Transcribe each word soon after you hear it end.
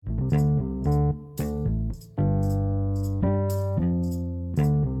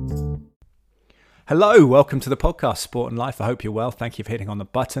Hello, welcome to the podcast, Sport and Life. I hope you're well. Thank you for hitting on the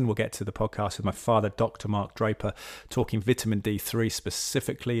button. We'll get to the podcast with my father, Dr. Mark Draper, talking vitamin D3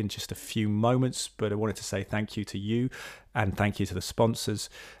 specifically in just a few moments. But I wanted to say thank you to you and thank you to the sponsors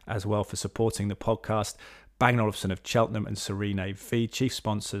as well for supporting the podcast. Bang & Olufsen of Cheltenham and Serene AV, chief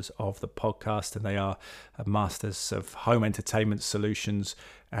sponsors of the podcast, and they are masters of home entertainment solutions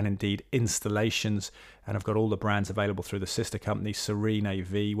and indeed installations. And I've got all the brands available through the sister company, Serene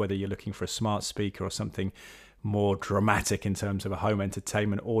AV, whether you're looking for a smart speaker or something more dramatic in terms of a home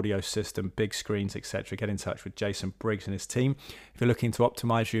entertainment audio system, big screens, etc. Get in touch with Jason Briggs and his team. If you're looking to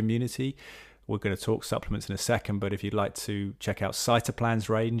optimize your immunity, we're going to talk supplements in a second, but if you'd like to check out Cytoplan's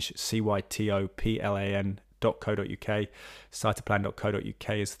range, cytoplan.co.uk. Cytoplan.co.uk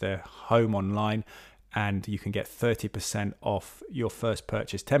is their home online, and you can get 30% off your first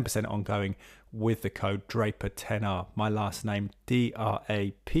purchase, 10% ongoing with the code DRAPER10R. My last name,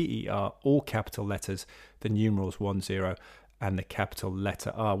 DRAPER, all capital letters, the numerals 10 and the capital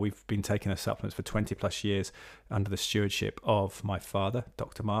letter R. We've been taking the supplements for 20 plus years under the stewardship of my father,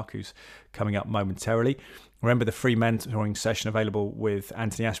 Dr. Mark, who's coming up momentarily. Remember the free mentoring session available with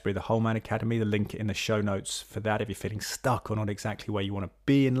Anthony Ashbury, the Whole Man Academy. The link in the show notes for that if you're feeling stuck or not exactly where you want to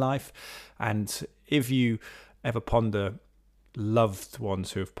be in life. And if you ever ponder loved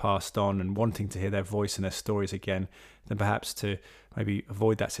ones who have passed on and wanting to hear their voice and their stories again, then perhaps to maybe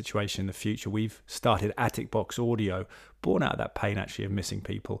avoid that situation in the future, we've started Attic Box Audio, born out of that pain actually of missing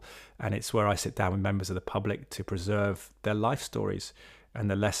people. And it's where I sit down with members of the public to preserve their life stories and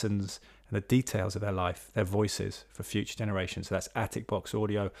the lessons and the details of their life, their voices for future generations. So that's Attic Box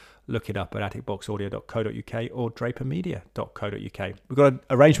Audio. Look it up at atticboxaudio.co.uk or drapermedia.co.uk. We've got an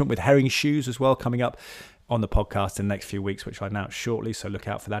arrangement with Herring Shoes as well coming up on the podcast in the next few weeks, which I'll announce shortly, so look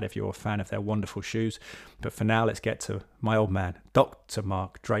out for that if you're a fan of their wonderful shoes. But for now, let's get to my old man, Dr.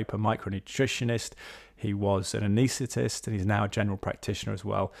 Mark Draper, micronutritionist. He was an anaesthetist and he's now a general practitioner as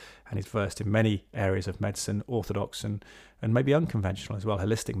well, and he's versed in many areas of medicine, orthodox and maybe unconventional as well,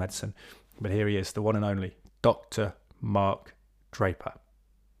 holistic medicine. But here he is, the one and only Dr. Mark Draper.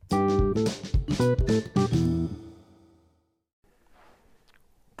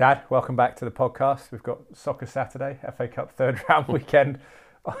 Dad, welcome back to the podcast. We've got Soccer Saturday, FA Cup third round weekend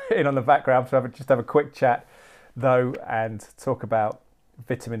in on the background. So just have a quick chat though and talk about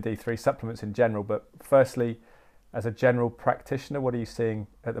vitamin D3 supplements in general. But firstly, as a general practitioner, what are you seeing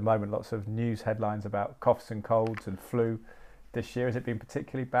at the moment? Lots of news headlines about coughs and colds and flu this year. Has it been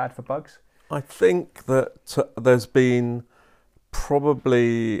particularly bad for bugs? I think that there's been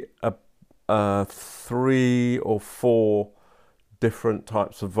probably 3 or 4 different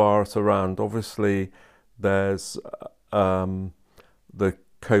types of virus around. Obviously, there's the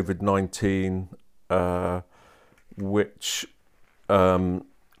COVID-19, which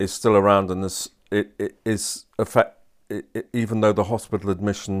is still around, and it is even though the hospital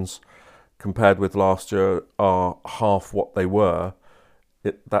admissions compared with last year are half what they were,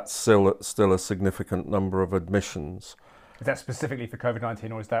 that's still a significant number of admissions. Is that specifically for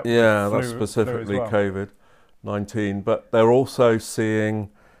COVID-19, or is that that's specifically flu as well? COVID-19, but they're also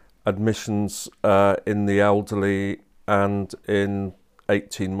seeing admissions in the elderly and in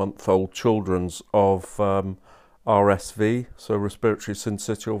 18-month-old children's of RSV, so respiratory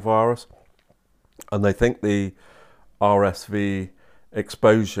syncytial virus, and they think the RSV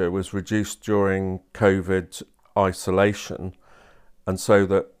exposure was reduced during COVID isolation, and so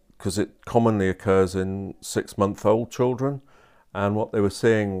that because it commonly occurs in 6-month-old children, and what they were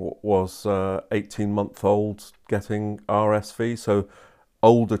seeing was 18-month-olds getting RSV, so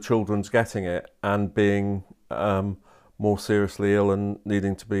older children's getting it and being more seriously ill and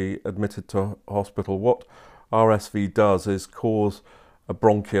needing to be admitted to hospital. What RSV does is cause a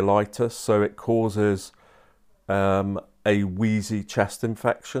bronchiolitis, so it causes a wheezy chest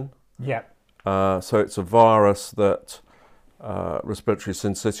infection. Yeah. So it's a virus that, respiratory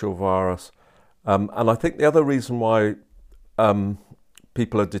syncytial virus, and I think the other reason why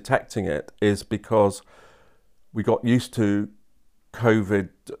people are detecting it is because we got used to COVID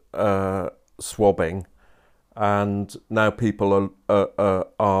swabbing, and now people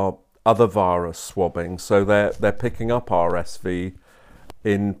are other virus swabbing, so they're picking up RSV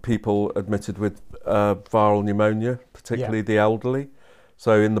in people admitted with viral pneumonia, particularly the elderly.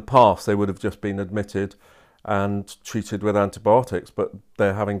 So in the past they would have just been admitted and treated with antibiotics, but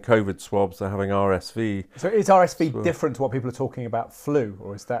they're having COVID swabs, they're having RSV. So is RSV different to what people are talking about flu,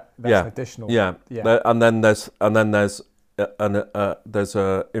 or is that's an additional? And then there's there's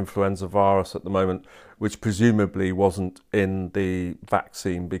a influenza virus at the moment, which presumably wasn't in the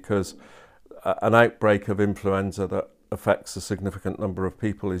vaccine, because an outbreak of influenza that affects a significant number of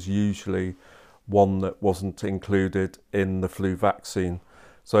people is usually one that wasn't included in the flu vaccine.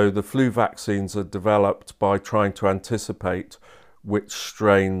 So the flu vaccines are developed by trying to anticipate which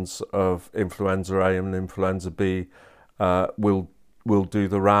strains of influenza A and influenza B will do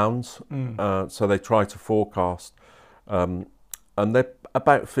the rounds. So they try to forecast, and they're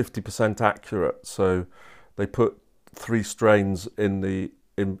about 50% accurate. So they put 3 strains in the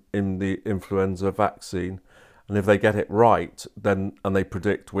influenza vaccine, and if they get it right, then and they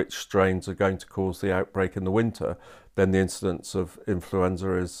predict which strains are going to cause the outbreak in the winter, then the incidence of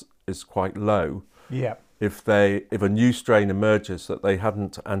influenza is quite low. Yeah. If a new strain emerges that they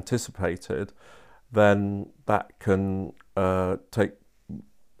hadn't anticipated, then that can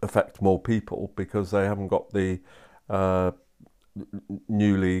affect more people, because they haven't got the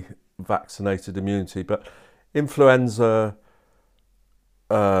newly vaccinated immunity. But influenza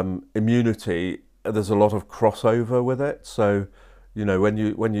immunity, there's a lot of crossover with it. So, you know,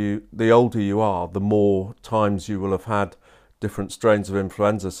 the older you are, the more times you will have had different strains of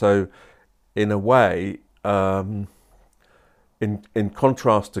influenza. So, in a way, in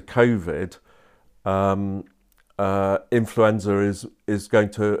contrast to COVID, influenza is going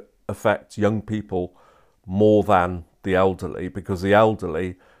to affect young people more than the elderly, because the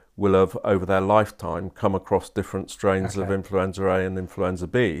elderly will have, over their lifetime, come across different strains of influenza A and influenza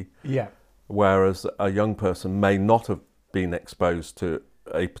B. Yeah. Whereas a young person may not have been exposed to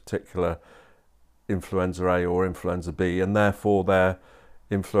a particular influenza A or influenza B, and therefore their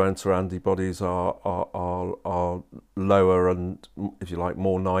influenza antibodies are lower and, if you like,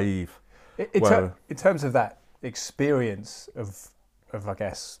 more naive. In terms of that experience of I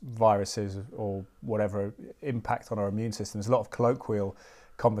guess viruses or whatever impact on our immune system, there's a lot of colloquial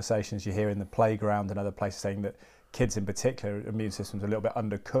conversations you hear in the playground and other places saying that kids in particular, immune systems are a little bit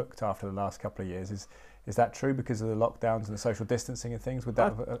undercooked after the last couple of years. Is that true because of the lockdowns and the social distancing and things? Would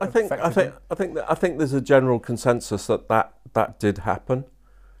that have affected you? I think there's a general consensus that did happen,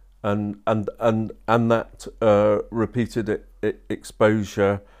 and that repeated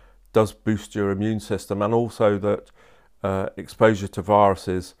exposure does boost your immune system, and also that exposure to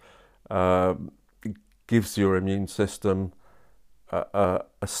viruses gives your immune system a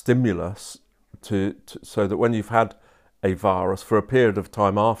stimulus so that when you've had a virus for a period of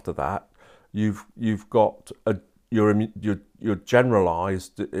time after that, you've got you're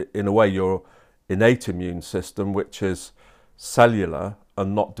generalized, in a way, your innate immune system, which is cellular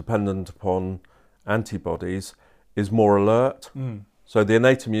and not dependent upon antibodies, is more alert. So the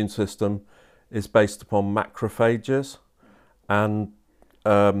innate immune system is based upon macrophages, and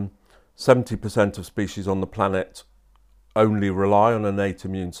 70% of species on the planet only rely on an innate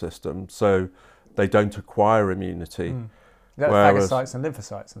immune system, so they don't acquire immunity. That's phagocytes and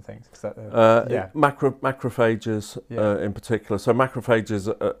lymphocytes and things. Is that macrophages in particular. So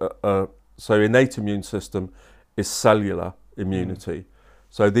macrophages, so innate immune system is cellular immunity.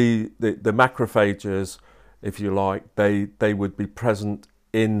 So the macrophages, if you like, they would be present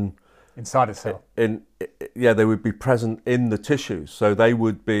inside a cell. They would be present in the tissues. So they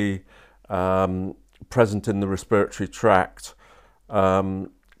would be present in the respiratory tract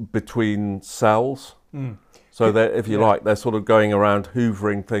between cells. So if you like, they're sort of going around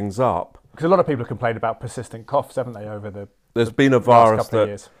hoovering things up. Because a lot of people have complained about persistent coughs, haven't they, over the There's been a virus last couple of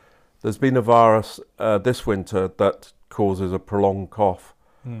years. There's been a virus this winter that causes a prolonged cough.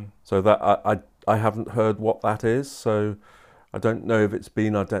 So that I haven't heard what that is. So I don't know if it's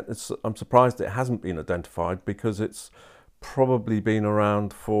been identified. I'm surprised it hasn't been identified, because it's probably been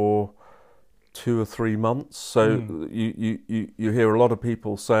around for 2 or 3 months. So you hear a lot of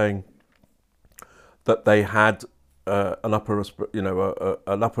people saying that they had an upper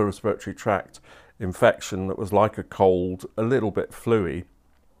respiratory tract infection that was like a cold, a little bit fluey,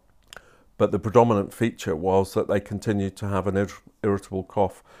 but the predominant feature was that they continued to have an irritable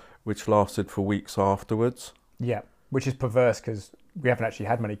cough, which lasted for weeks afterwards. Yeah, which is perverse, because we haven't actually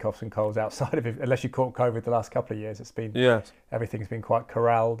had many coughs and colds outside of it, unless you caught COVID the last couple of years. It's been everything's been quite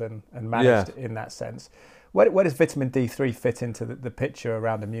corralled and managed in that sense. Where does vitamin D3 fit into the picture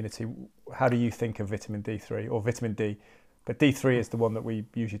around immunity? How do you think of vitamin D3 or vitamin D? But D3 is the one that we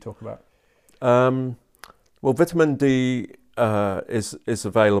usually talk about. Well, vitamin D is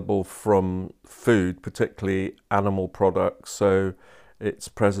available from food, particularly animal products. So it's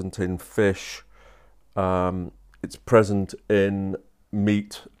present in fish. It's present in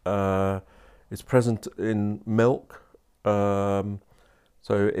meat. It's present in milk.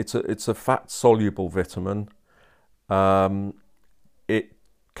 So it's a fat-soluble vitamin, It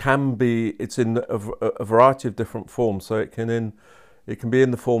can be, it's in a variety of different forms. So it can be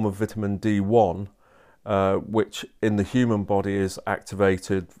in the form of vitamin D1, which in the human body is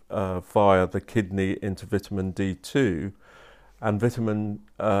activated via the kidney into vitamin D2, and vitamin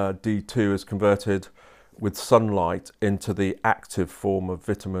D2 is converted with sunlight into the active form of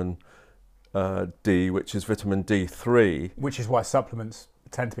vitamin D, which is vitamin D3. Which is why supplements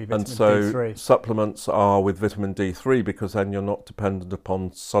tend to be vitamin D3. And so D3. Supplements are with vitamin D3 because then you're not dependent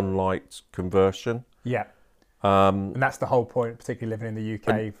upon sunlight conversion. Yeah. And that's the whole point, particularly living in the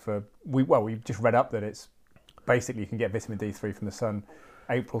UK. We just read up that it's basically you can get vitamin D3 from the sun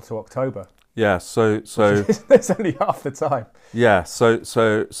April to October. Yeah, so that's only half the time. Yeah,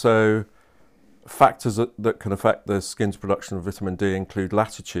 so factors that can affect the skin's production of vitamin D include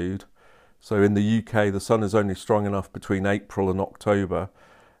latitude. So in the UK, the sun is only strong enough between April and October.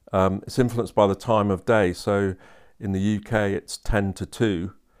 It's influenced by the time of day. So in the UK, it's 10 to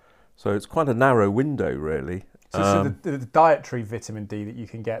 2. So it's quite a narrow window, really. So the dietary vitamin D that you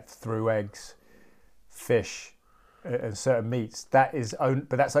can get through eggs, fish, and certain meats, but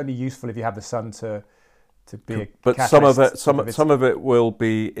that's only useful if you have the sun to be a But some of it will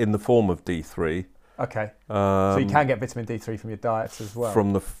be in the form of D3. Okay. So you can get vitamin D3 from your diets as well.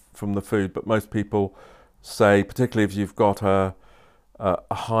 From the food, but most people say, particularly if you've got a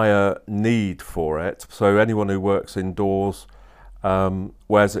higher need for it. So anyone who works indoors,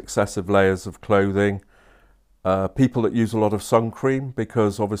 wears excessive layers of clothing, people that use a lot of sun cream,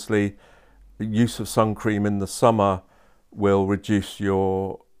 because obviously the use of sun cream in the summer will reduce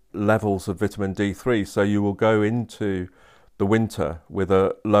your levels of vitamin D3. So you will go into the winter with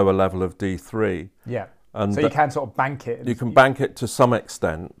a lower level of D3. Yeah. And so you can sort of bank it. You can bank it to some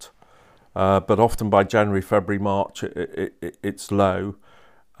extent, but often by January, February, March, it's low.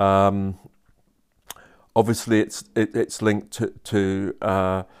 Obviously, it's linked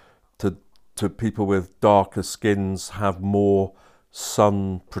to people with darker skins have more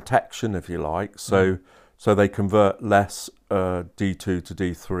sun protection, if you like. So they convert less D2 to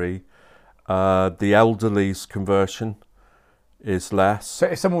D3. The elderly's conversion is less. So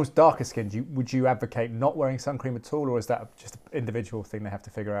if someone was darker skinned, would you advocate not wearing sun cream at all, or is that just an individual thing they have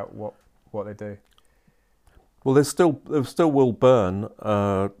to figure out what they do? Well, there still will burn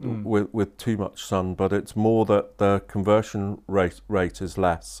with too much sun, but it's more that the conversion rate is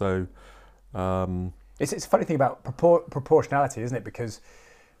less. So it's a funny thing about proportionality, isn't it? Because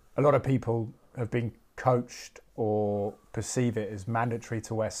a lot of people have been coached or perceive it as mandatory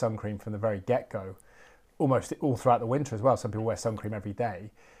to wear sun cream from the very get-go, almost all throughout the winter as well. Some people wear sun cream every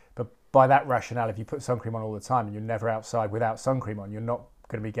day, but by that rationale, if you put sun cream on all the time and you're never outside without sun cream on, you're not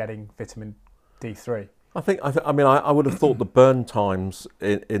going to be getting vitamin D3. I would have thought the burn times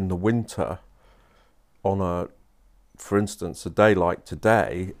in the winter on for instance, a day like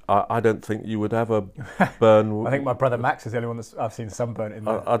today, I don't think you would ever burn. I think my brother Max is the only one that I've seen sunburnt in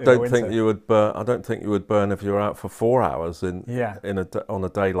the winter. I don't think you would burn if you were out for 4 hours on a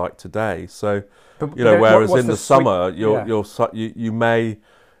day like today. So, whereas in the summer, you may,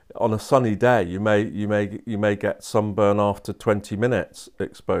 on a sunny day, you may get sunburn after 20 minutes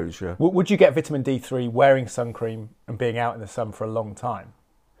exposure. Would you get vitamin D3 wearing sun cream and being out in the sun for a long time?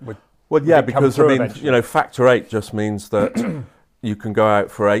 Well, yeah, because factor 8 just means that you can go out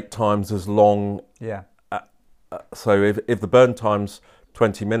for 8 times as long. Yeah. So if the burn time's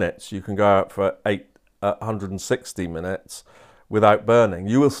 20 minutes, you can go out for 160 minutes without burning.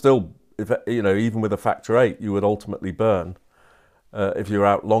 You will still, even with a factor 8, you would ultimately burn if you're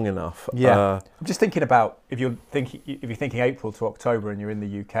out long enough. Yeah. I'm just thinking about if you're thinking April to October and you're in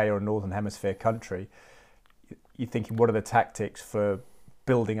the UK or a Northern Hemisphere country, you're thinking, what are the tactics for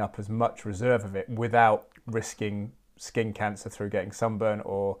building up as much reserve of it without risking skin cancer through getting sunburn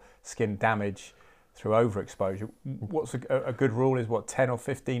or skin damage through overexposure? What's a good rule is 10 or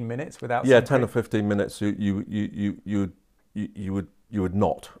 15 minutes without? Yeah, 10 or 15 minutes. You would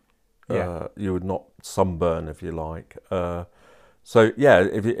not. You would not sunburn, if you like. So yeah,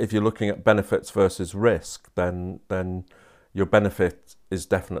 if you're looking at benefits versus risk, then your benefit is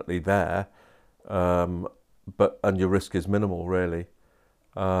definitely there, and your risk is minimal, really.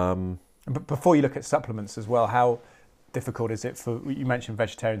 But before you look at supplements as well, how difficult is it you mentioned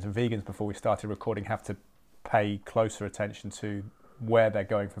vegetarians and vegans before we started recording have to pay closer attention to where they're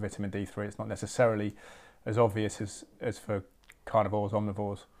going for vitamin D3. It's not necessarily as obvious as for carnivores,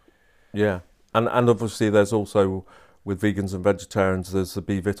 omnivores. Yeah, and obviously there's also, with vegans and vegetarians, there's the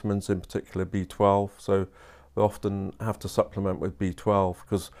B vitamins, in particular B12. So they often have to supplement with B12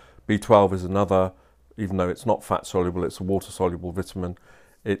 because B12 is another, even though it's not fat soluble, it's a water soluble vitamin.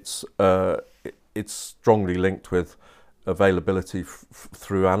 It's it's strongly linked with availability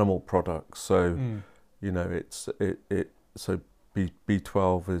through animal products. So you know, so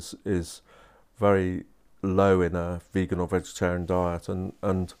B12 is very low in a vegan or vegetarian diet, and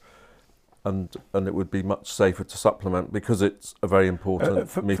it would be much safer to supplement because it's a very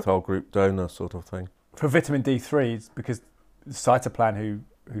important methyl group donor sort of thing. For vitamin D3, because Cytoplan,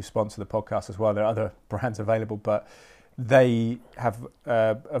 who sponsor the podcast as well, there are other brands available, but they have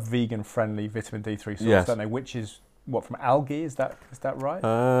a vegan-friendly vitamin D3 source, yes. don't they? Which is what, from algae? Is that right?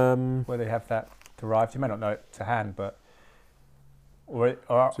 Where they have that derived? You may not know it to hand, but or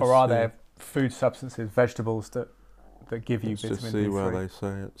are there food substances, vegetables that give you vitamin D3? Just see where they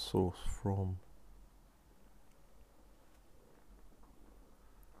say it's sourced from.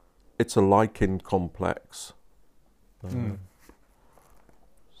 It's a lichen complex.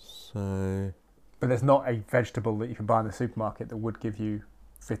 So. But there's not a vegetable that you can buy in the supermarket that would give you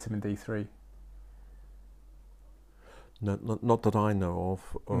vitamin D3. No, not that I know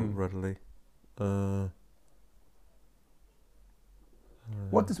of readily.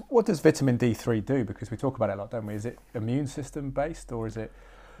 What does vitamin D3 do? Because we talk about it a lot, don't we? Is it immune system based, or is it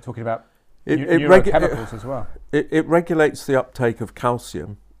talking about neurochemicals as well? It regulates the uptake of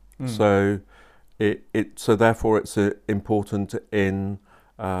calcium, so so therefore it's important in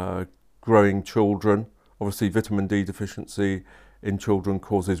growing children. Obviously, vitamin D deficiency in children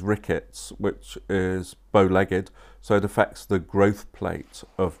causes rickets, which is bow-legged, so it affects the growth plate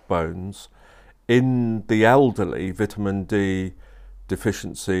of bones. In the elderly, vitamin D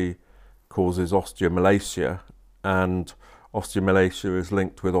deficiency causes osteomalacia, and osteomalacia is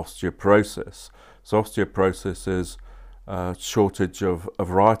linked with osteoporosis. So osteoporosis is a shortage of a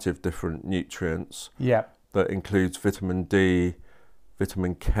variety of different nutrients that includes vitamin D,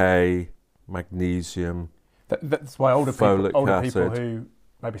 vitamin K, magnesium. That's why older people acid. Who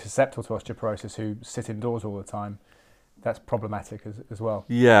may be susceptible to osteoporosis, who sit indoors all the time, that's problematic as well.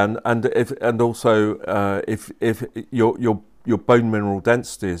 Yeah, and also if your bone mineral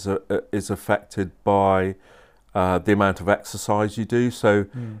density is affected by the amount of exercise you do. So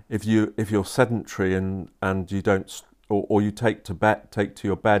if you're sedentary and you don't, or you take to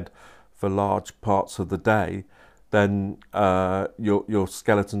your bed for large parts of the day, then your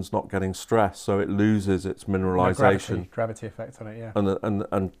skeleton's not getting stressed, so it loses its mineralization. Gravity effect on it, yeah.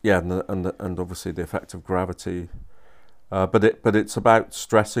 And obviously the effect of gravity, but it's about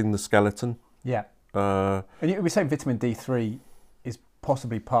stressing the skeleton. Yeah. And we're saying vitamin D3 is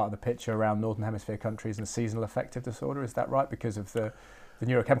possibly part of the picture around Northern Hemisphere countries and seasonal affective disorder. Is that right? Because of the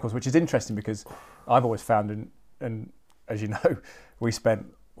neurochemicals, which is interesting because I've always found, and as you know, we spent.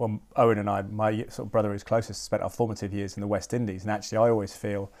 Well, Owen and I, my sort of brother who's closest, spent our formative years in the West Indies, and actually I always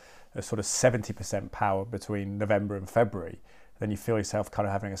feel a sort of 70% power between November and February. Then you feel yourself kind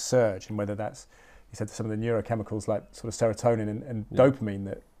of having a surge, and whether that's, you said, some of the neurochemicals like sort of serotonin and dopamine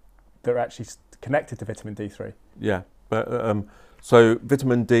that are actually connected to vitamin D3. Yeah, but so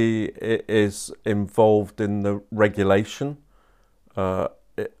vitamin D is involved in the regulation and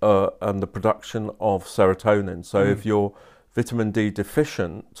the production of serotonin. So if you're vitamin D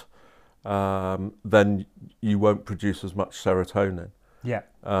deficient, then you won't produce as much serotonin. Yeah.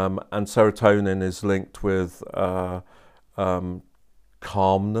 And serotonin is linked with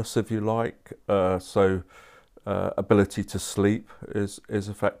calmness, if you like. So ability to sleep is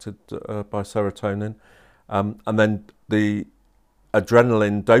affected by serotonin. And then the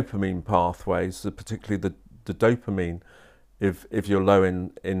adrenaline dopamine pathways, particularly the dopamine, if you're low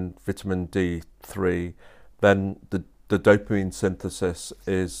in vitamin D3, then the dopamine synthesis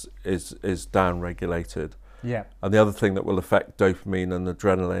is down-regulated. Yeah. And the other thing that will affect dopamine and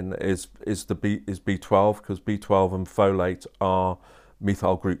adrenaline is B12, because B12 and folate are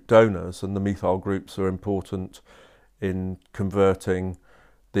methyl group donors, and the methyl groups are important in converting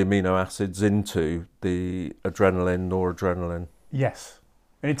the amino acids into the adrenaline, noradrenaline. Yes.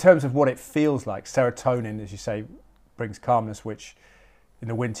 And in terms of what it feels like, serotonin, as you say, brings calmness, which in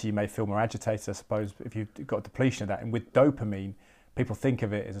the winter you may feel more agitated, I suppose, if you've got a depletion of that. And with dopamine, people think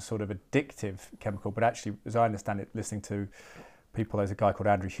of it as a sort of addictive chemical, but actually, as I understand it, listening to people, there's a guy called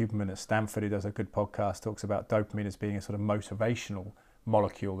Andrew Huberman at Stanford who does a good podcast, talks about dopamine as being a sort of motivational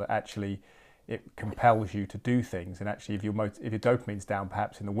molecule that actually it compels you to do things. And actually, if your dopamine's down,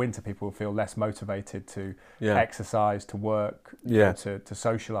 perhaps in the winter, people will feel less motivated to exercise, to work, to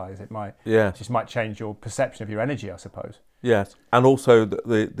socialise. It just might change your perception of your energy, I suppose. Yes, and also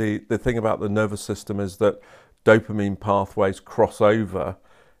the thing about the nervous system is that dopamine pathways cross over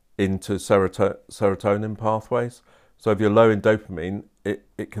into serotonin pathways. So if you're low in dopamine,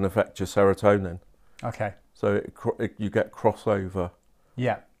 it can affect your serotonin. Okay. So you get crossover.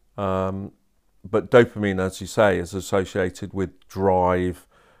 Yeah. dopamine, as you say, is associated with drive,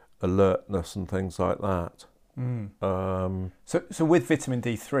 alertness, and things like that. So with vitamin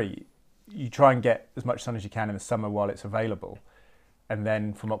D3, you try and get as much sun as you can in the summer while it's available, and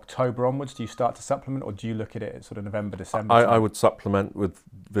then from October onwards, do you start to supplement, or do you look at it at sort of November, December? I would supplement with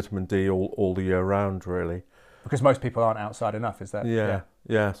vitamin D all the year round, really. Because most people aren't outside enough, is that? Yeah.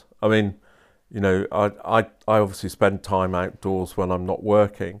 Yes. I mean, I obviously spend time outdoors when I'm not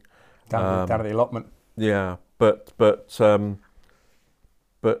working. Down at the allotment. Yeah, but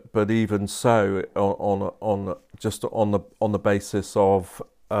even so, on the basis of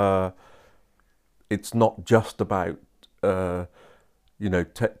it's not just about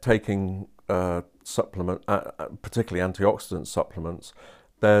taking supplement, particularly antioxidant supplements.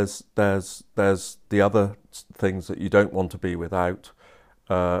 There's the other things that you don't want to be without,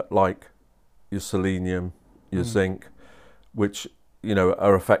 like your selenium, your zinc, which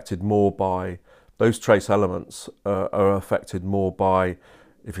are affected more by those trace elements. Are affected more by,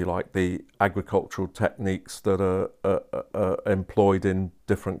 if you like, the agricultural techniques that are employed in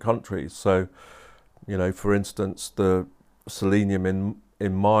different countries. So, for instance, the selenium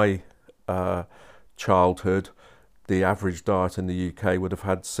in my childhood, the average diet in the UK would have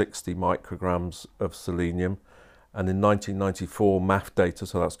had 60 micrograms of selenium. And in 1994, MAF data,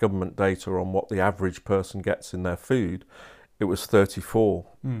 so that's government data on what the average person gets in their food, it was 34.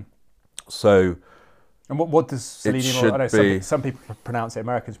 So... And what does selenium... I know some people pronounce it,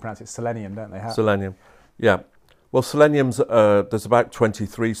 Americans pronounce it selenium, don't they? Selenium, yeah. Well, selenium's, there's about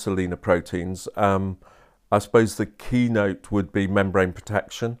 23 selenoproteins. I suppose the keynote would be membrane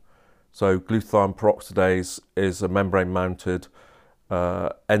protection. So glutathione peroxidase is a membrane-mounted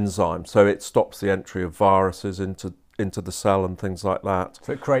enzyme. So it stops the entry of viruses into the cell and things like that.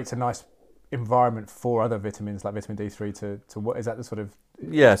 So it creates a nice environment for other vitamins like vitamin D3 to what is that the sort of...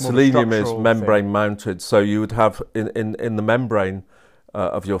 Yeah, selenium is membrane mounted. So you would have in the membrane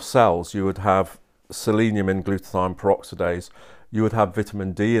of your cells, you would have selenium in glutathione peroxidase. You would have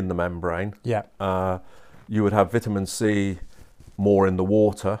vitamin D in the membrane. Yeah. You would have vitamin C more in the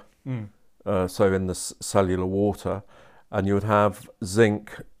water, so in the cellular water, and you would have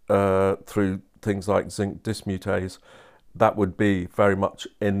zinc through things like zinc dismutase. That would be very much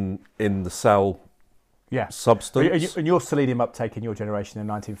in the cell substance. And your selenium uptake in your generation in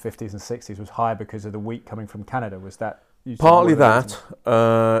the 1950s and 60s was higher because of the wheat coming from Canada. Was that partly that?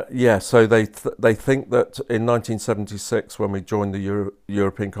 Yeah. So they think that in 1976, when we joined the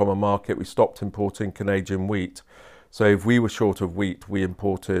European Common Market, we stopped importing Canadian wheat. So if we were short of wheat, we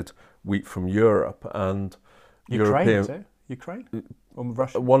imported wheat from Europe and Ukraine. Is it? Ukraine or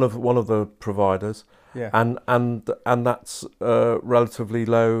Russia? One of the providers. Yeah. And that's relatively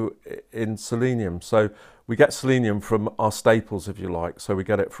low in selenium. So we get selenium from our staples, if you like. So we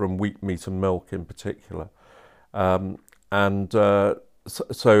get it from wheat, meat, and milk in particular. So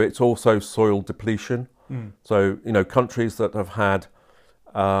it's also soil depletion. So countries that have had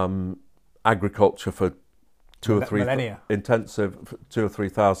agriculture for intensive 2,000 or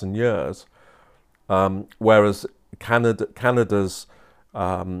 3,000 years, whereas Canada's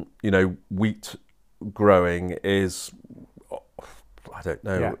wheat growing is, I don't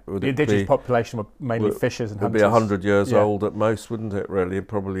know. Yeah. The indigenous population were mainly fishers and hunters. Would be 100 years old at most, wouldn't it? Really,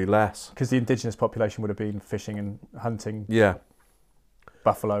 probably less. Because the indigenous population would have been fishing and hunting. Yeah.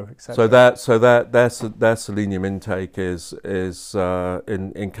 Buffalo, etc. So their selenium intake is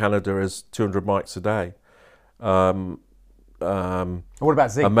in Canada is 200 mics a day. What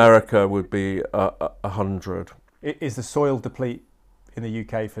about zinc? America would be 100. Is the soil deplete in the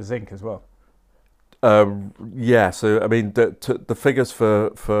UK for zinc as well? Yeah. So I mean, the figures for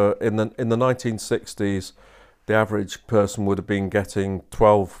in the 1960s, the average person would have been getting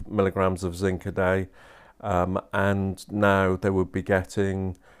 12 milligrams of zinc a day, and now they would be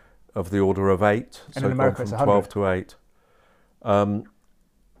getting of the order of 8. And so in America, from it's 12 to 8.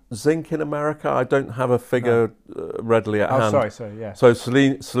 Zinc in America, I don't have a figure readily at hand. Sorry, yeah. So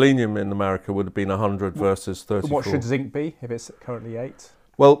selenium in America would have been 100 versus 34. What should zinc be if it's currently 8?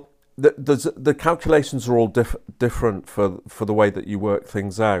 Well, the calculations are all different for the way that you work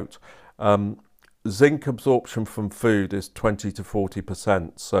things out. Zinc absorption from food is 20 to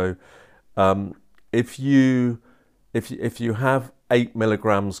 40%. So if you have 8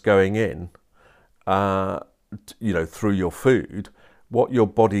 milligrams going in, through your food, what your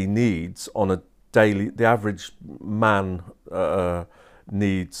body needs on a daily, the average man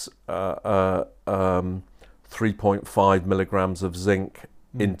needs 3.5 milligrams of zinc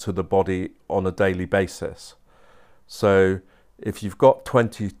into the body on a daily basis. So if you've got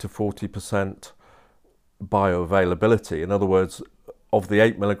 20 to 40% bioavailability, in other words, of the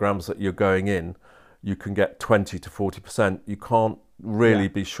 8 milligrams that you're going in, you can get 20 to 40%. You can't really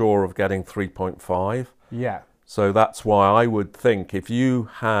be sure of getting 3.5. Yeah. So that's why I would think if you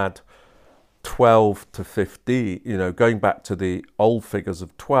had 12 to 50, you know, going back to the old figures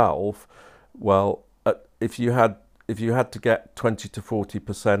of 12, well, if you had to get 20 to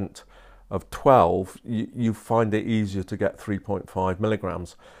 40% of 12, you find it easier to get 3.5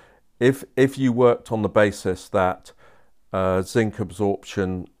 milligrams. If you worked on the basis that zinc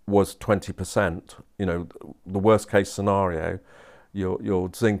absorption was 20%, you know, the worst case scenario, your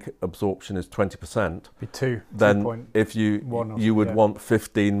zinc absorption is 20%. Be two. Then if you would want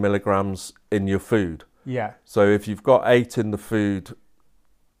 15 milligrams in your food. Yeah. So if you've got 8 in the food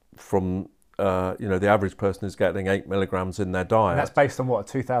from you know, the average person is getting 8 milligrams in their diet. And that's based on what,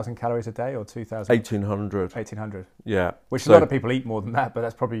 2,000 calories a day or 2,000? 1,800. 1,800. Yeah. Which a lot of people eat more than that, but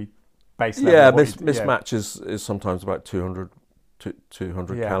that's probably base level. Yeah, mismatch is sometimes about 200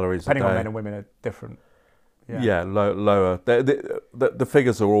 calories depending a day. on men and women are different. Yeah, lower. The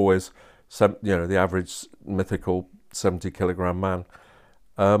figures are always, you know, the average mythical 70 kilogram man.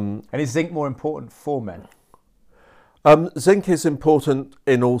 And is zinc more important for men? Zinc is important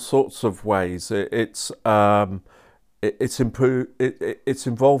in all sorts of ways. It's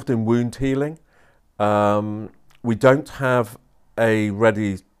involved in wound healing. We don't have a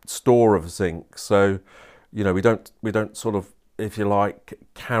ready store of zinc, so you know we don't sort of, if you like,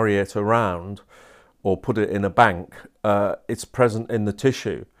 carry it around or put it in a bank. It's present in the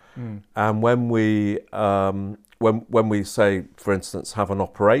tissue, and when we say, for instance, have an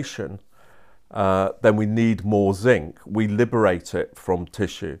operation. Then we need more zinc. We liberate it from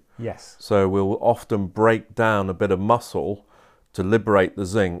tissue. Yes. So we'll often break down a bit of muscle to liberate the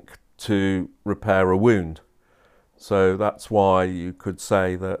zinc to repair a wound. So that's why you could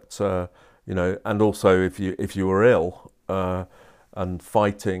say that, you know, and also if you were ill and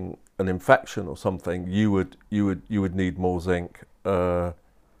fighting an infection or something, you would need more zinc. And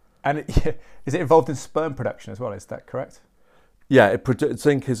is it involved in sperm production as well? Is that correct? Yeah,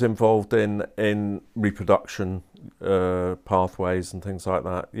 zinc is involved in reproduction pathways and things like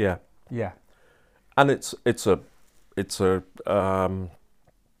that. Yeah, yeah, and it's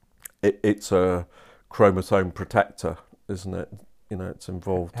a chromosome protector, isn't it? You know, it's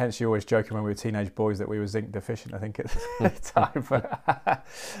involved. Hence, you're always joking when we were teenage boys that we were zinc deficient. I think at the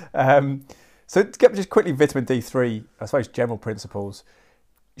time. So to get just quickly, vitamin D3, I suppose general principles.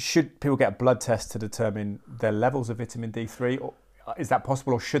 Should people get a blood test to determine their levels of vitamin D3, or is that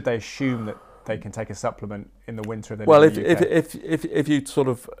possible, or should they assume that they can take a supplement in the winter? Well, if you sort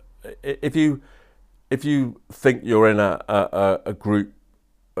of if you think you're in a group,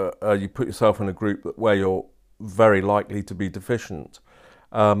 you put yourself in a group where you're very likely to be deficient.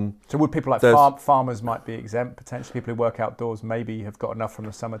 So would people like farmers might be exempt potentially? People who work outdoors maybe have got enough from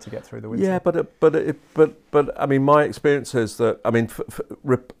the summer to get through the winter. Yeah, but I mean, my experience is that, I mean,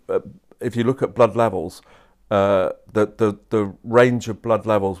 if you look at blood levels, the range of blood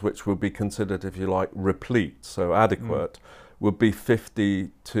levels which would be considered, if you like, replete, so adequate, would be 50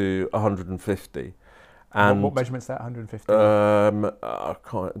 to 150. And what measurement's that? 150? I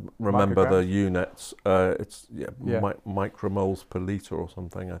can't remember the units. It's micromoles per litre or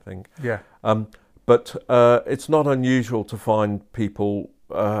something, I think. Yeah. But it's not unusual to find people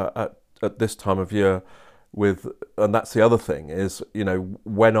at this time of year with, and that's the other thing is, you know,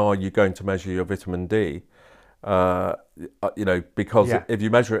 when are you going to measure your vitamin D? You know, because if you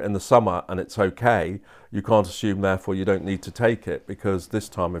measure it in the summer and it's okay, you can't assume therefore you don't need to take it, because this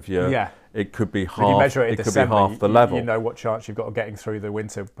time of year it could be half. If you measure it in December, could be half the level. You know what chance you've got of getting through the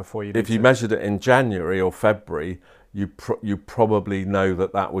winter before you. If you measured it in January or February, you probably know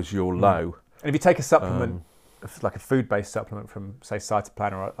that was your low. And if you take a supplement, like a food-based supplement from, say,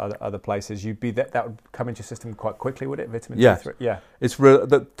 Cytoplan or other places, that would come into your system quite quickly, would it? Vitamin D3? Yeah. It's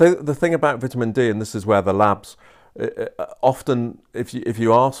the thing about vitamin D, and this is where the labs often, if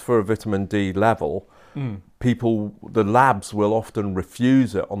you ask for a vitamin D level, the labs will often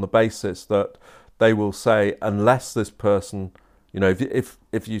refuse it on the basis that they will say, unless this person, you know,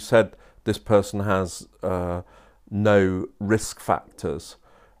 if you said this person has no risk factors.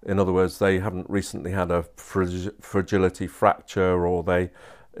 In other words, they haven't recently had a fragility fracture, or they,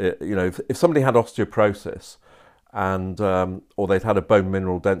 you know, if somebody had osteoporosis and or they'd had a bone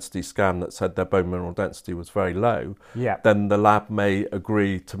mineral density scan that said their bone mineral density was very low, then the lab may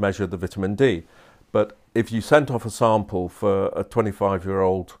agree to measure the vitamin D. But if you sent off a sample for a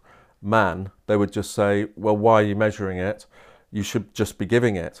 25-year-old man, they would just say, well, why are you measuring it? You should just be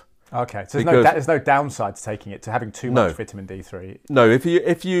giving it. Okay, so there's no downside to taking it, to having too much vitamin D3. No,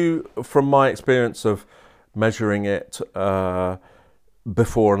 if you, from my experience of measuring it,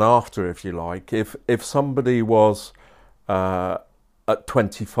 before and after, if you like. If somebody was at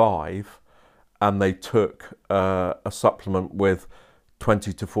 25 and they took a supplement with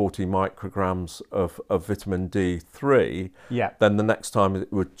 20 to 40 micrograms of vitamin D3, then the next time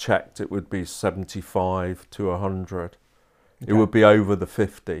it would checked, it would be 75 to 100. Okay. It would be over the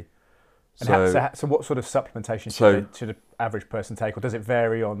 50. And so what sort of supplementation should an average person take, or does it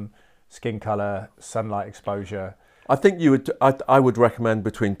vary on skin colour, sunlight exposure? I think I would recommend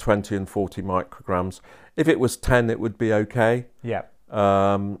between 20 and 40 micrograms. If it was 10, it would be okay. Yeah.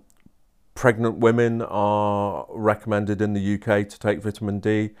 Pregnant women are recommended in the UK to take vitamin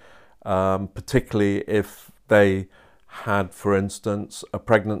D, particularly if they had, for instance, a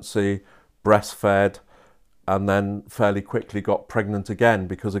pregnancy, breastfed, and then fairly quickly got pregnant again,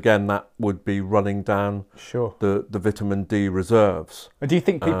 because again that would be running down the vitamin D reserves. And do you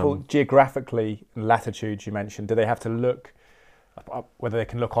think people geographically, latitudes you mentioned, do they have to look, whether they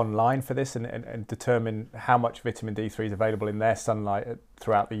can look online for this and determine how much vitamin D3 is available in their sunlight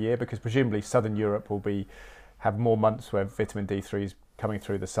throughout the year? Because presumably Southern Europe will have more months where vitamin D3 is coming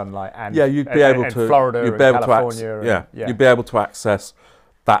through the sunlight, and you'd be able to Florida and California. You'd be able to access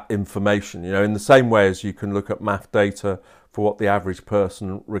that information, in the same way as you can look at math data for what the average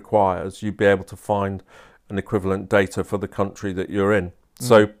person requires. You'd be able to find an equivalent data for the country that you're in.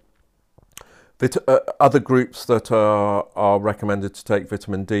 So other groups that are recommended to take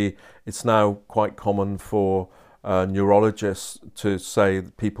vitamin D, it's now quite common for neurologists to say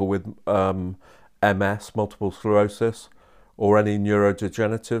people with MS, multiple sclerosis, or any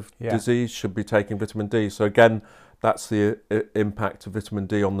neurodegenerative disease should be taking vitamin D. So again, that's the impact of vitamin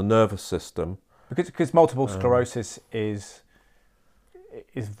D on the nervous system. Because multiple sclerosis is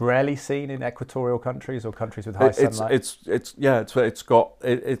rarely seen in equatorial countries or countries with high sunlight. It's got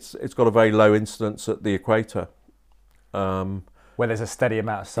a very low incidence at the equator, where there's a steady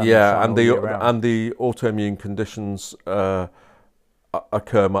amount of sun. And the autoimmune conditions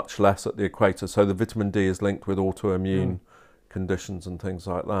occur much less at the equator. So the vitamin D is linked with autoimmune conditions and things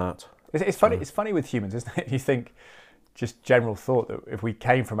like that. It's funny. It's funny with humans, isn't it? You think, just general thought, that if we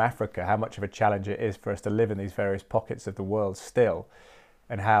came from Africa, how much of a challenge it is for us to live in these various pockets of the world still,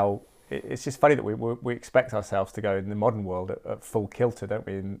 and how it's just funny that we expect ourselves to go in the modern world at full kilter, don't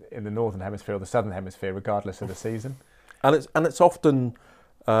we? In the northern hemisphere or the southern hemisphere, regardless of the season. And it's often,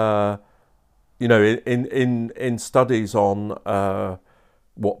 in studies on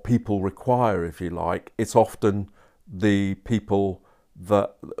what people require, if you like, it's often the people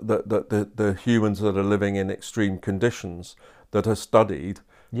the humans that are living in extreme conditions that are studied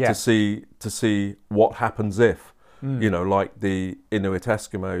to see what happens if, like the Inuit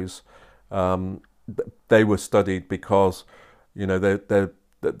Eskimos, they were studied because,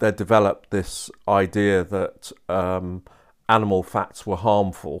 they developed this idea that animal fats were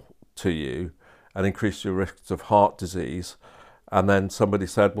harmful to you and increased your risks of heart disease. And then somebody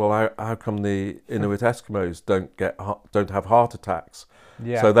said, well, how come the Inuit Eskimos don't have heart attacks?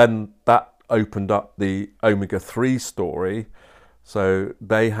 Yeah. So then that opened up the omega-3 story. So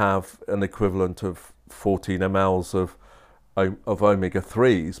they have an equivalent of 14 mLs of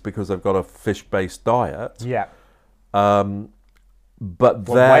omega-3s because they've got a fish-based diet. Yeah. But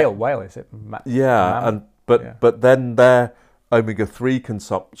whale is it? But then their omega-3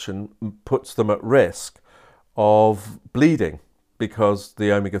 consumption puts them at risk of bleeding, because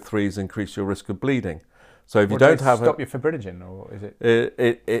the omega-3s increase your risk of bleeding. So if you don't have stop your fibrinogen, or is it?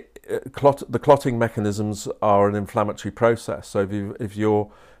 The clotting mechanisms are an inflammatory process. So if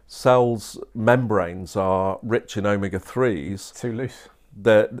your cells' membranes are rich in omega-3s, too loose,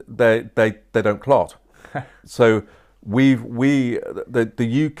 they don't clot. So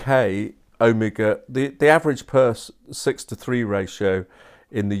the UK the average per 6-to-3 ratio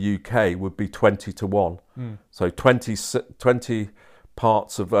in the UK would be 20 to 1. So 20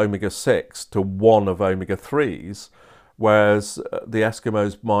 parts of omega-6 to 1 of omega-3s, whereas the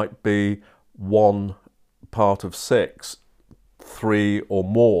Eskimos might be 1 part of 6, 3 or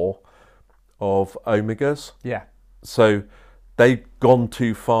more of omegas. Yeah. So they've gone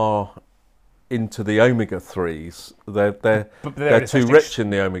too far into the omega-3s. They're too rich in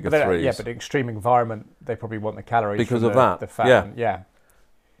the omega-3s. Yeah, but extreme environment, they probably want the calories because of that. The fat. Yeah.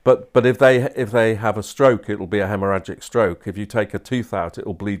 But if they have a stroke, it'll be a hemorrhagic stroke. If you take a tooth out,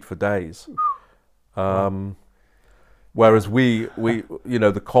 it'll bleed for days. Whereas we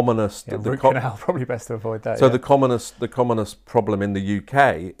the commonest root canal, probably best to avoid that. So the commonest problem in the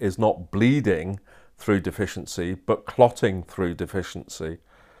UK is not bleeding through deficiency, but clotting through deficiency.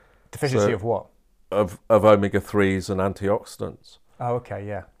 Deficiency of what? Of omega-3s and antioxidants. Oh, okay,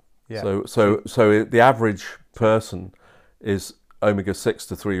 yeah. So the average person is omega-6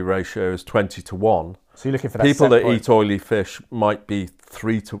 to 3 ratio is 20 to 1. So you're looking for that people that point. eat oily fish might be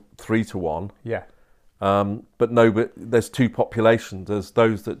 3 to 1. Yeah. But there's two populations. There's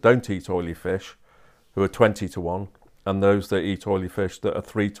those that don't eat oily fish, who are 20 to 1, and those that eat oily fish that are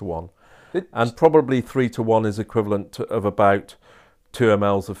 3 to 1. And probably 3 to 1 is equivalent of about 2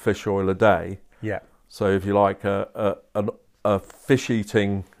 mLs of fish oil a day. Yeah. So if you like a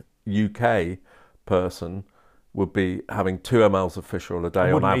fish-eating UK person would be having 2 mLs of fish oil a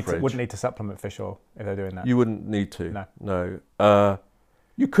day on average. Wouldn't need to supplement fish oil if they're doing that. You wouldn't need to. No.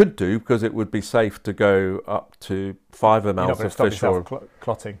 You could do, because it would be safe to go up to 5 mLs of fish oil.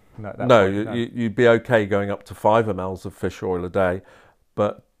 Clotting. You'd be okay going up to 5 mLs of fish oil a day,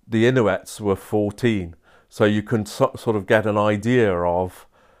 but the Inuits were 14, so you can sort of get an idea of.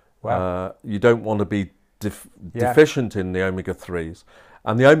 Wow. You don't want to be deficient in the omega-3s,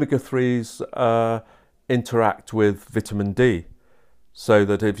 and the omega-3s interact with vitamin D, so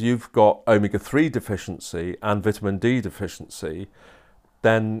that if you've got omega-3 deficiency and vitamin D deficiency,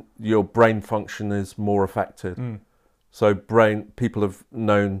 then your brain function is more affected. So people have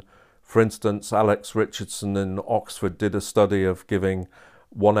known, for instance, Alex Richardson in Oxford did a study of giving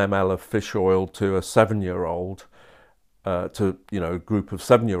 1 ml of fish oil to a 7-year-old, to a group of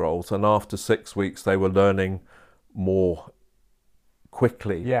 7-year-olds, and after 6 weeks they were learning more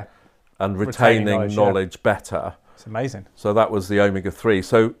quickly, and retaining knowledge better. It's amazing. So that was the omega-3.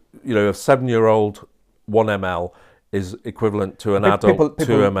 So a 7-year-old 1 ml is equivalent to an adult 2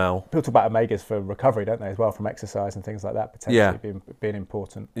 ml. People talk about omegas for recovery, don't they, as well, from exercise and things like that, potentially being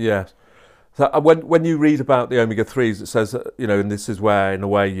important. Yes. So when you read about the omega-3s, it says, and this is where, in a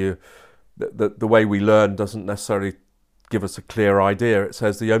way, the way we learn doesn't necessarily give us a clear idea. It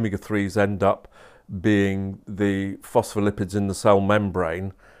says the omega-3s end up being the phospholipids in the cell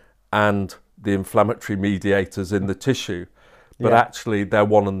membrane and the inflammatory mediators in the tissue, but actually they're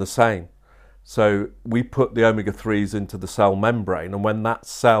one and the same. So we put the omega-3s into the cell membrane, and when that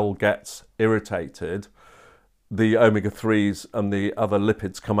cell gets irritated, the omega-3s and the other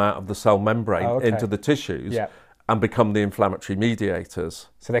lipids come out of the cell membrane into the tissues and become the inflammatory mediators.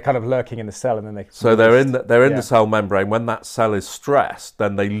 So they're kind of lurking in the cell, and then they... So they're in the cell membrane. When that cell is stressed,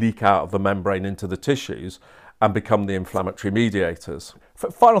 then they leak out of the membrane into the tissues and become the inflammatory mediators.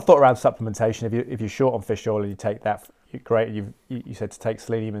 Final thought around supplementation. If you're short on fish oil and you take that, great. You said to take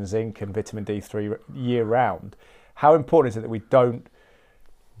selenium and zinc and vitamin D3 year round. How important is it that we don't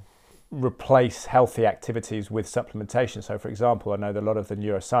replace healthy activities with supplementation? So, for example, I know that a lot of the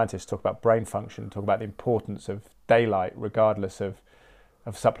neuroscientists talk about brain function, talk about the importance of daylight, regardless of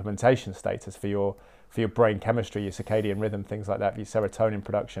supplementation status for your brain chemistry, your circadian rhythm, things like that, for your serotonin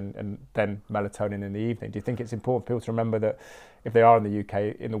production, and then melatonin in the evening. Do you think it's important for people to remember that if they are in the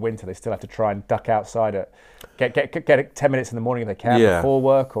UK in the winter, they still have to try and duck outside get 10 minutes in the morning if they can before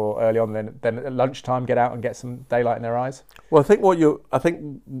work, or early on, then at lunchtime get out and get some daylight in their eyes? Well, I think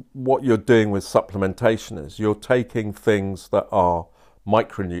what you're doing with supplementation is you're taking things that are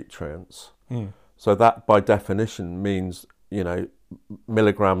micronutrients. So that by definition means,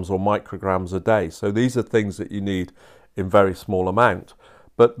 milligrams or micrograms a day. So these are things that you need in very small amount.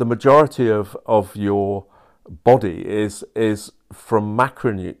 But the majority of your body is from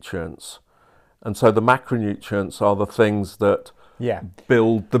macronutrients. And so the macronutrients are the things that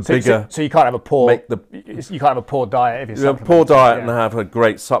build the bigger... So you can't have a poor... you can't have a poor diet if you have a poor diet and have a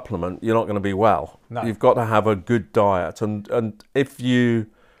great supplement, you're not going to be well. No. You've got to have a good diet. And if you...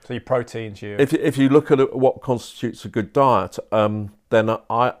 So your proteins, If you look at what constitutes a good diet, then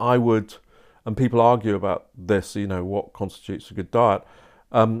I would, and people argue about this, what constitutes a good diet.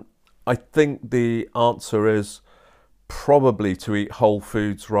 I think the answer is probably to eat whole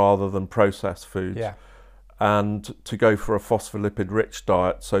foods rather than processed foods. Yeah. And to go for a phospholipid-rich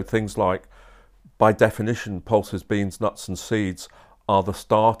diet. So things like, by definition, pulses, beans, nuts and seeds are the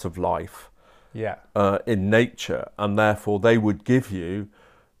start of life in nature, and therefore they would give you...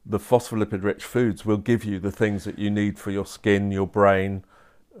 The phospholipid-rich foods will give you the things that you need for your skin, your brain,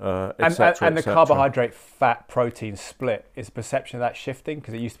 etc. And the carbohydrate, fat, protein split, is perception of that shifting?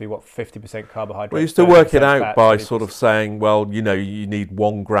 Because it used to be, 50% carbohydrate? We used to work it out by sort of saying, well, you need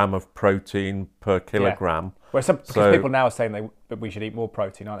 1 gram of protein per kilogram. Well, because people now are saying that we should eat more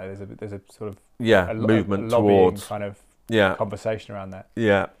protein, aren't they? There's a sort of movement towards kind of conversation around that.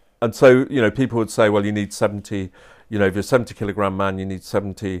 Yeah, and so people would say, well, you need 70. If you're a 70 kilogram man, you need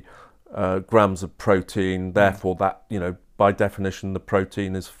 70 grams of protein. Therefore, that, by definition, the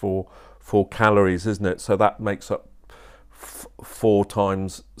protein is 4 calories, isn't it? So that makes up 4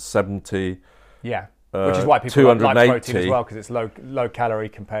 times 70. Yeah. which is why people like protein as well, because it's low calorie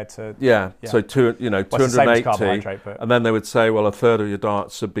compared to So 280, carbohydrate, and then they would say, well, a third of your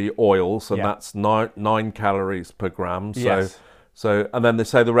diet should be oils, and that's 9 calories per gram. So and then they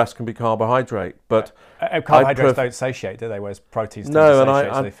say the rest can be carbohydrate, but carbohydrates don't satiate, do they? Whereas proteins tend to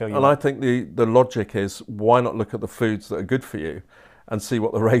satiate, so they fill you up. I think the logic is, why not look at the foods that are good for you and see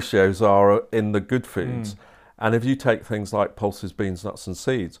what the ratios are in the good foods? And if you take things like pulses, beans, nuts and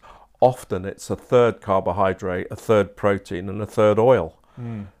seeds, often it's a third carbohydrate, a third protein, and a third oil.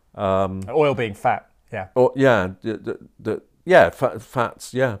 Oil being fat, fats,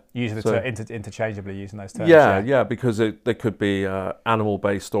 Using interchangeably, using those terms. Because they could be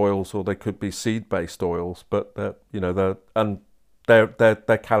animal-based oils or they could be seed-based oils, but they're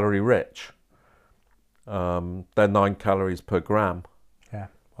calorie rich. They're 9 calories per gram. Yeah.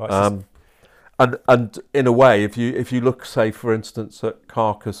 Well, and in a way, if you look, say, for instance, at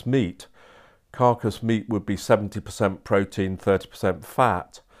carcass meat would be 70% protein, 30%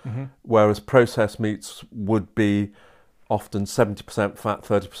 fat, whereas processed meats would be often 70% fat,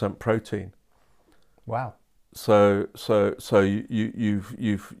 30% protein. Wow. So you've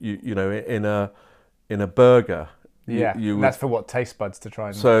in a burger. That's for what taste buds to try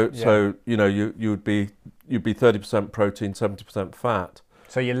and. So you'd be 30% protein, 70% fat.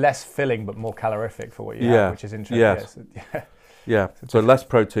 So you're less filling but more calorific for what you have, which is interesting. So less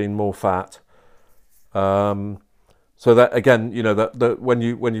protein, more fat. So that again, that when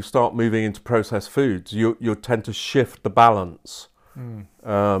you start moving into processed foods, you tend to shift the balance,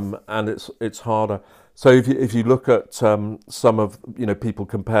 and it's harder. So if you look at some of people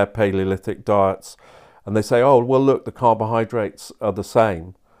compare Paleolithic diets, and they say, oh well, look, the carbohydrates are the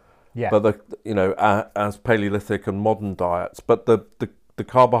same, but as Paleolithic and modern diets, but the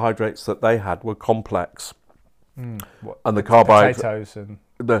carbohydrates that they had were complex, and the carbohydrates. Potatoes and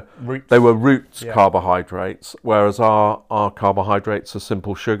they were roots carbohydrates, whereas our carbohydrates are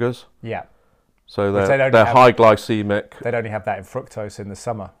simple sugars. Yeah. So they're high glycemic. They'd only have that in fructose in the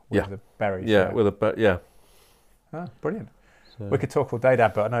summer with the berries. Ah, brilliant. So. We could talk all day,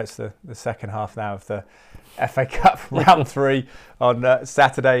 Dad, but I know it's the second half now of the FA Cup round 3 on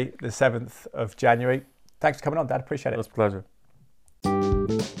Saturday, the 7th of January. Thanks for coming on, Dad. Appreciate it. It's a pleasure.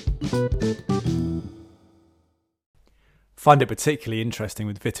 Find it particularly interesting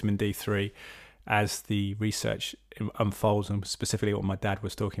with vitamin D3 as the research unfolds, and specifically what my dad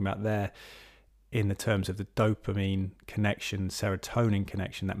was talking about there in the terms of the dopamine connection, serotonin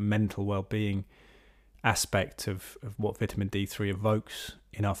connection, that mental well-being aspect of what vitamin D3 evokes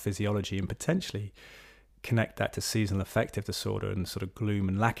in our physiology, and potentially connect that to seasonal affective disorder and sort of gloom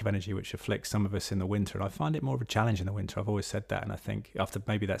and lack of energy which afflicts some of us in the winter. And I find it more of a challenge in the winter. I've always said that, and I think after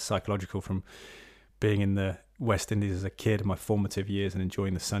maybe that's psychological from being in the West Indies as a kid in my formative years and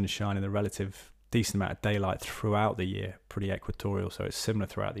enjoying the sunshine and the relative decent amount of daylight throughout the year, pretty equatorial, so it's similar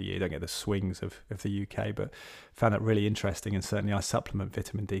throughout the year. You don't get the swings of the UK, but found that really interesting, and certainly I supplement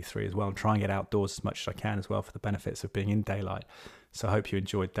vitamin D3 as well and try and get outdoors as much as I can as well for the benefits of being in daylight. So I hope you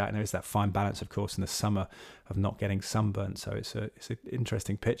enjoyed that. And there is that fine balance, of course, in the summer of not getting sunburnt, so it's an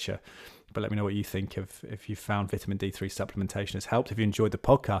interesting picture. But let me know what you think if you found vitamin D3 supplementation has helped. If you enjoyed the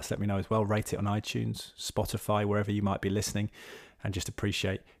podcast, let me know as well. Rate it on iTunes, Spotify, wherever you might be listening. And just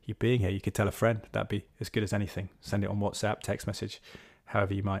appreciate you being here. You could tell a friend. That'd be as good as anything. Send it on WhatsApp, text message,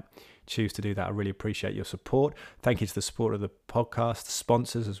 however you might choose to do that. I really appreciate your support. Thank you to the support of the podcast,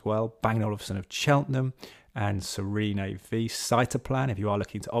 sponsors as well, Bang & Olufsen of Cheltenham and Serene AV. Cytoplan, if you are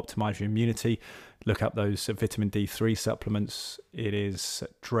looking to optimize your immunity, look up those vitamin D3 supplements. It is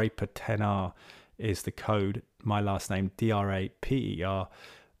Draper 10R is the code. My last name, DRAPER.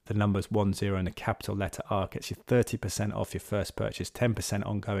 The number's 10 and a capital letter R gets you 30% off your first purchase, 10%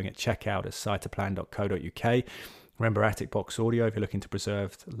 ongoing at checkout at cytoplan.co.uk. Remember Attic Box Audio if you're looking to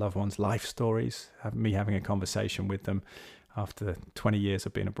preserve loved ones' life stories. Me having a conversation with them after 20 years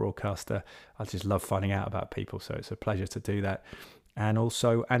of being a broadcaster. I just love finding out about people, so it's a pleasure to do that. And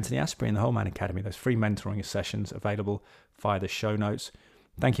also Anthony Asprey and the Whole Man Academy, those free mentoring sessions available via the show notes.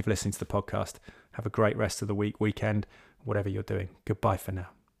 Thank you for listening to the podcast. Have a great rest of the weekend, whatever you're doing. Goodbye for now.